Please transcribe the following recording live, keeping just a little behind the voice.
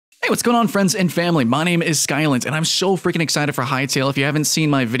what's going on, friends and family? My name is Skylent, and I'm so freaking excited for Hytale. If you haven't seen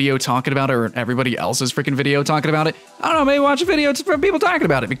my video talking about it, or everybody else's freaking video talking about it, I don't know, maybe watch a video from people talking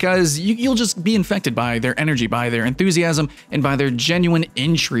about it, because you'll just be infected by their energy, by their enthusiasm, and by their genuine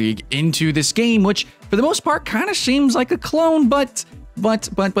intrigue into this game, which, for the most part, kind of seems like a clone, but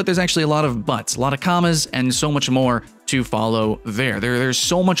there's actually a lot of buts, a lot of commas, and so much more to follow there. There's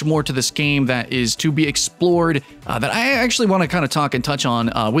so much more to this game that is to be explored that I actually want to kind of talk and touch on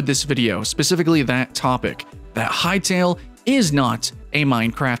with this video, specifically that topic, that Hytale is not a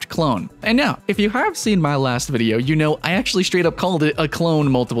Minecraft clone. And now, if you have seen my last video, you know I actually straight up called it a clone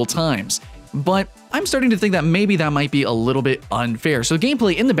multiple times. But I'm starting to think that maybe that might be a little bit unfair. So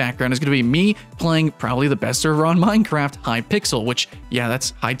gameplay in the background is going to be me playing probably the best server on Minecraft, Hypixel, which, yeah,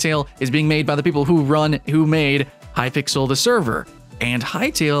 that's Hytale, is being made by the people who made Hypixel the server. And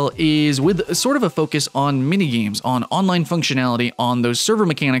Hytale is with sort of a focus on minigames, on online functionality, on those server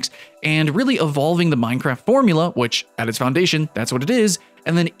mechanics, and really evolving the Minecraft formula, which at its foundation, that's what it is,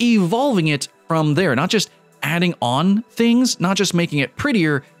 and then evolving it from there. Not just adding on things, not just making it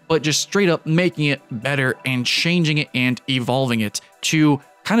prettier, but just straight up making it better and changing it and evolving it to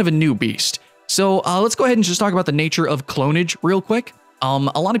kind of a new beast. So let's go ahead and just talk about the nature of clonage real quick. A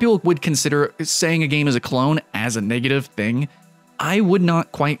lot of people would consider saying a game is a clone as a negative thing. I would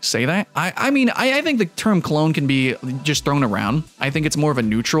not quite say that. I mean, I think the term clone can be just thrown around. I think it's more of a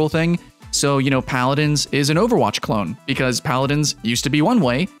neutral thing. So, you know, Paladins is an Overwatch clone because Paladins used to be one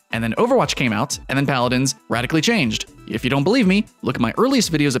way, and then Overwatch came out, and then Paladins radically changed. If you don't believe me, look at my earliest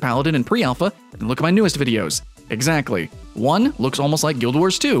videos of Paladin in pre-alpha, and look at my newest videos. Exactly. One looks almost like Guild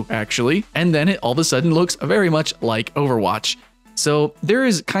Wars 2, actually, and then it all of a sudden looks very much like Overwatch. So there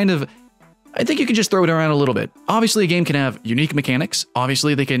is kind of, I think you can just throw it around a little bit. Obviously, a game can have unique mechanics.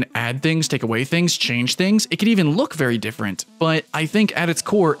 Obviously, they can add things, take away things, change things. It could even look very different. But I think at its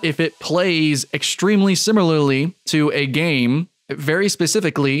core, if it plays extremely similarly to a game, very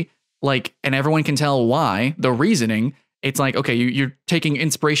specifically, like, and everyone can tell why, the reasoning, it's like, okay, you're taking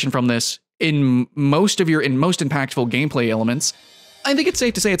inspiration from this in most impactful gameplay elements. I think it's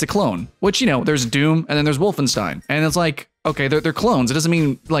safe to say it's a clone, which, you know, there's Doom and then there's Wolfenstein. And it's like, okay, they're clones. It doesn't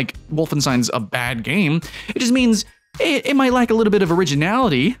mean like Wolfenstein's a bad game. It just means it might lack a little bit of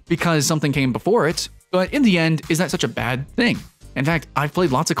originality because something came before it. But in the end, is that such a bad thing? In fact, I've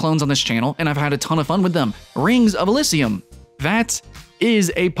played lots of clones on this channel and I've had a ton of fun with them. Rings of Elysium. That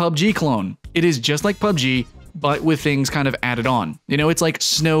is a PUBG clone. It is just like PUBG, but with things kind of added on. You know, it's like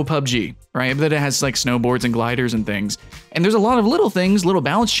Snow PUBG, right? But it has like snowboards and gliders and things. And there's a lot of little things, little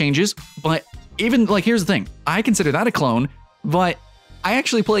balance changes, but even like, here's the thing. I consider that a clone, but I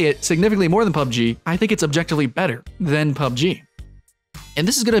actually play it significantly more than PUBG. I think it's objectively better than PUBG. And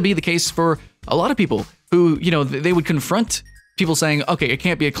this is going to be the case for a lot of people who, you know, they would confront people saying, okay, it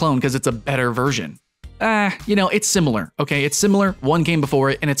can't be a clone because it's a better version. You know, it's similar, okay? It's similar, one came before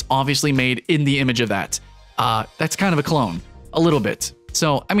it, and it's obviously made in the image of that. That's kind of a clone, a little bit.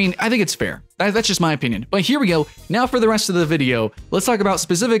 So, I mean, I think it's fair. That's just my opinion. But here we go. Now for the rest of the video, let's talk about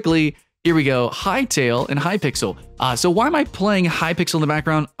specifically, here we go, Hytale and Hypixel. So why am I playing Hypixel in the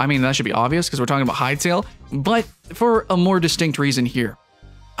background? I mean, that should be obvious because we're talking about Hytale, but for a more distinct reason here.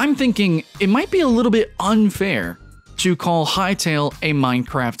 I'm thinking it might be a little bit unfair to call Hytale a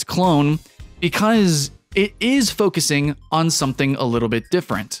Minecraft clone because it is focusing on something a little bit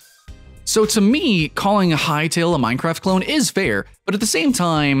different. So to me, calling Hytale a Minecraft clone is fair, but at the same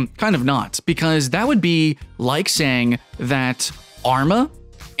time, kind of not, because that would be like saying that Arma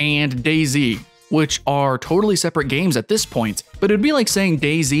and DayZ, which are totally separate games at this point, but it would be like saying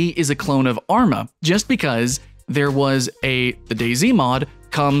DayZ is a clone of Arma, just because there was the DayZ mod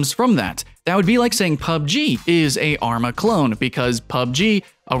comes from that. That would be like saying PUBG is a Arma clone, because PUBG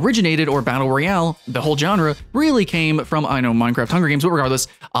originated, or Battle Royale, the whole genre, really came from, I know, Minecraft Hunger Games, but regardless,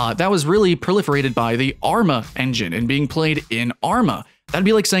 that was really proliferated by the Arma engine and being played in Arma. That'd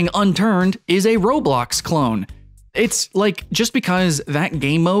be like saying Unturned is a Roblox clone. It's like, just because that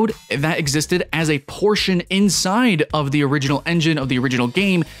game mode that existed as a portion inside of the original engine of the original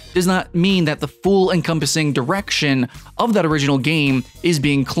game does not mean that the full encompassing direction of that original game is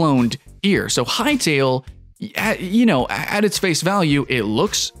being cloned here. So Hytale, you know, at its face value, it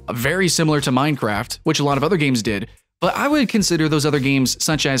looks very similar to Minecraft, which a lot of other games did, but I would consider those other games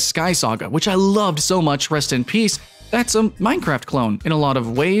such as Sky Saga, which I loved so much, rest in peace. That's a Minecraft clone in a lot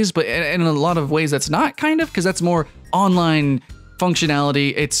of ways, but in a lot of ways that's not, kind of, because that's more online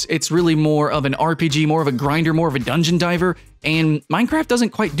functionality. It's really more of an RPG, more of a grinder, more of a dungeon diver, and Minecraft doesn't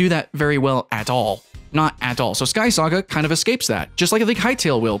quite do that very well at all. Not at all. So Sky Saga kind of escapes that, just like I think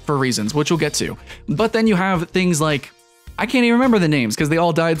Hytale will for reasons, which we'll get to. But then you have things like I can't even remember the names because they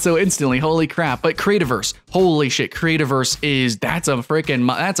all died so instantly. Holy crap. But Creativerse. Holy shit. Creativerse that's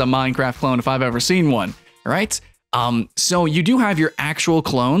a Minecraft clone if I've ever seen one. Right? So you do have your actual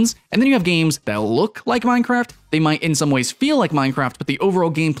clones, and then you have games that look like Minecraft. They might in some ways feel like Minecraft, but the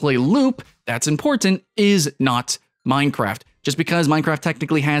overall gameplay loop, that's important, is not Minecraft. Just because Minecraft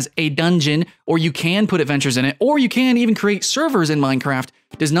technically has a dungeon, or you can put adventures in it, or you can even create servers in Minecraft,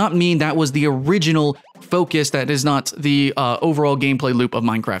 does not mean that was the original focus. That is not the overall gameplay loop of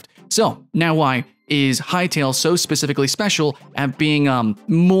Minecraft. So now why is Hytale so specifically special at being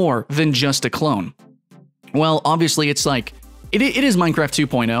more than just a clone? Well, obviously it's like, it is Minecraft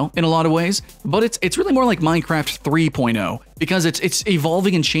 2.0 in a lot of ways, but it's really more like Minecraft 3.0 because it's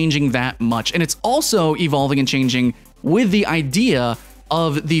evolving and changing that much. And it's also evolving and changing with the idea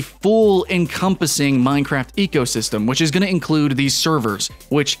of the full encompassing Minecraft ecosystem, which is going to include these servers,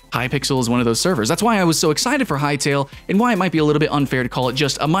 which Hypixel is one of those servers. That's why I was so excited for Hytale and why it might be a little bit unfair to call it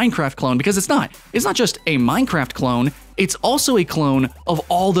just a Minecraft clone, because it's not. It's not just a Minecraft clone, it's also a clone of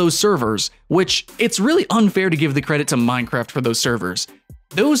all those servers, which it's really unfair to give the credit to Minecraft for those servers.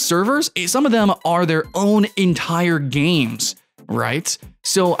 Those servers, some of them are their own entire games, right?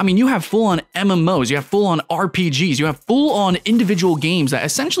 So, I mean, you have full-on MMOs, you have full-on RPGs, you have full-on individual games that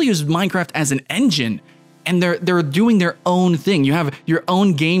essentially use Minecraft as an engine, and they're doing their own thing. You have your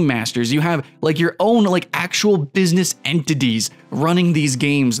own game masters, you have like your own like actual business entities running these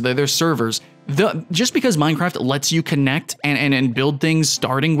games, their servers. Just because Minecraft lets you connect and build things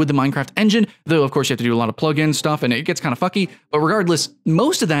starting with the Minecraft engine, though of course you have to do a lot of plugin stuff and it gets kind of fucky, but regardless,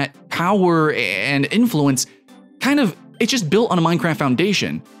 most of that power and influence it's just built on a Minecraft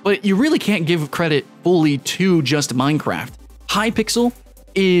foundation, but you really can't give credit fully to just Minecraft. Hypixel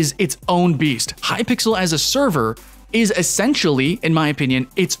is its own beast. Hypixel as a server is essentially, in my opinion,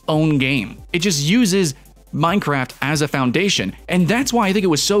 its own game. It just uses Minecraft as a foundation, and that's why I think it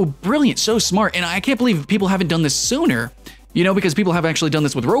was so brilliant, so smart, and I can't believe people haven't done this sooner, you know, because people have actually done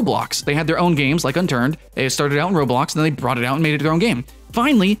this with Roblox. They had their own games, like Unturned. They started out in Roblox, and then they brought it out and made it their own game.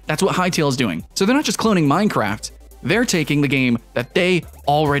 Finally, that's what Hytale is doing. So they're not just cloning Minecraft, they're taking the game that they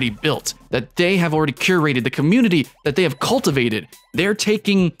already built, that they have already curated, the community that they have cultivated. They're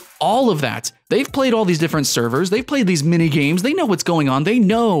taking all of that. They've played all these different servers, they've played these mini games, they know what's going on, they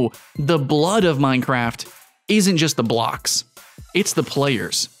know the blood of Minecraft isn't just the blocks, it's the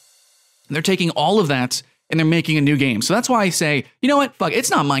players. They're taking all of that and they're making a new game. So that's why I say, you know what, fuck,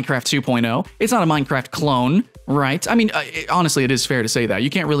 it's not Minecraft 2.0, it's not a Minecraft clone, right? I mean, honestly, it is fair to say that. You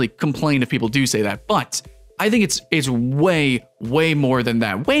can't really complain if people do say that, but I think it's way, way more than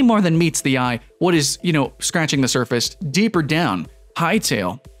that, way more than meets the eye. What is, you know, scratching the surface deeper down.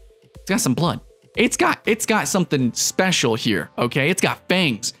 Hytale, it's got some blood. It's got something special here, okay? It's got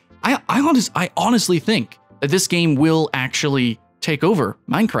fangs. I honestly think that this game will actually take over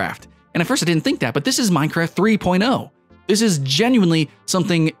Minecraft. And at first I didn't think that, but this is Minecraft 3.0. This is genuinely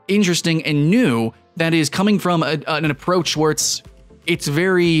something interesting and new that is coming from an approach where it's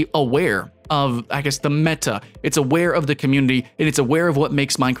very aware of, I guess, the meta. It's aware of the community, and it's aware of what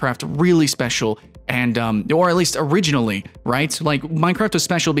makes Minecraft really special, and or at least originally, right? Like, Minecraft was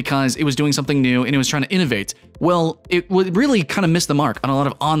special because it was doing something new and it was trying to innovate. Well, it really kind of missed the mark on a lot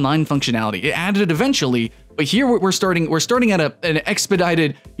of online functionality. It added it eventually, but here we're starting at an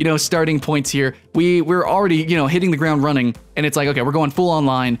expedited, you know, starting points here. We're already, you know, hitting the ground running, and it's like, okay, we're going full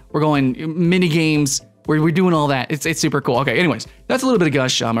online, we're going mini games, we're doing all that. It's super cool. Okay, anyways, that's a little bit of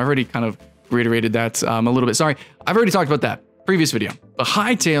gush. I've already kind of reiterated that a little bit. Sorry, I've already talked about that previous video. But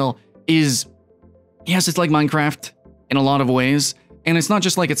Hytale is, yes, it's like Minecraft in a lot of ways, and it's not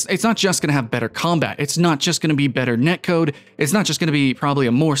just like it's not just gonna have better combat. It's not just gonna be better netcode. It's not just gonna be probably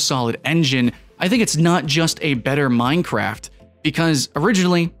a more solid engine. I think it's not just a better Minecraft, because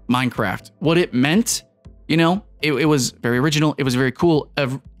originally Minecraft, what it meant, you know, it was very original. It was very cool.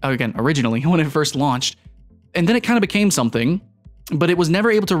 Again, originally when it first launched, and then it kind of became something, but it was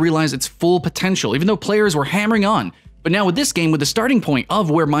never able to realize its full potential, even though players were hammering on. But now with this game, with the starting point of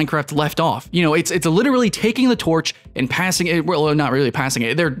where Minecraft left off, you know, it's literally taking the torch and passing it. Well, not really passing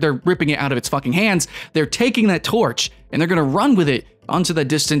it. They're ripping it out of its fucking hands. They're taking that torch and they're gonna run with it onto the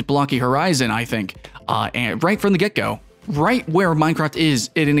distant blocky horizon, I think, and right from the get-go. Right where Minecraft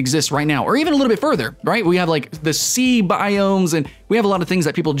is, it exists right now, or even a little bit further, right? We have like the sea biomes, and we have a lot of things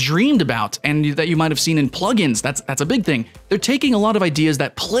that people dreamed about and that you might have seen in plugins. That's a big thing. They're taking a lot of ideas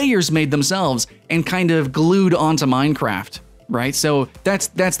that players made themselves and kind of glued onto Minecraft, right? So that's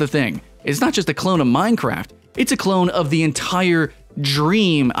the thing. It's not just a clone of Minecraft, it's a clone of the entire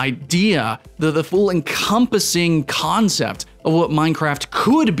dream idea, the full encompassing concept of what Minecraft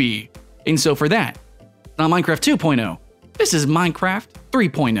could be. And so for that, not Minecraft 2.0, This is Minecraft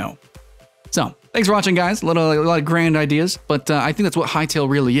 3.0. So, thanks for watching, guys. A lot of grand ideas, but I think that's what Hytale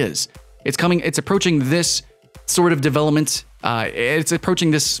really is. It's approaching this sort of development. It's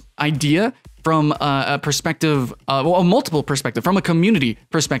approaching this idea from a perspective, a multiple perspective, from a community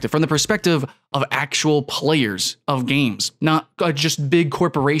perspective, from the perspective of actual players of games, not just big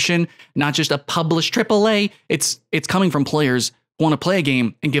corporation, not just a published AAA. It's coming from players who want to play a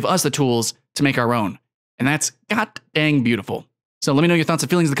game and give us the tools to make our own. And that's god dang beautiful. So let me know your thoughts and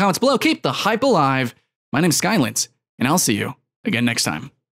feelings in the comments below. Keep the hype alive. My name's Skylent, and I'll see you again next time.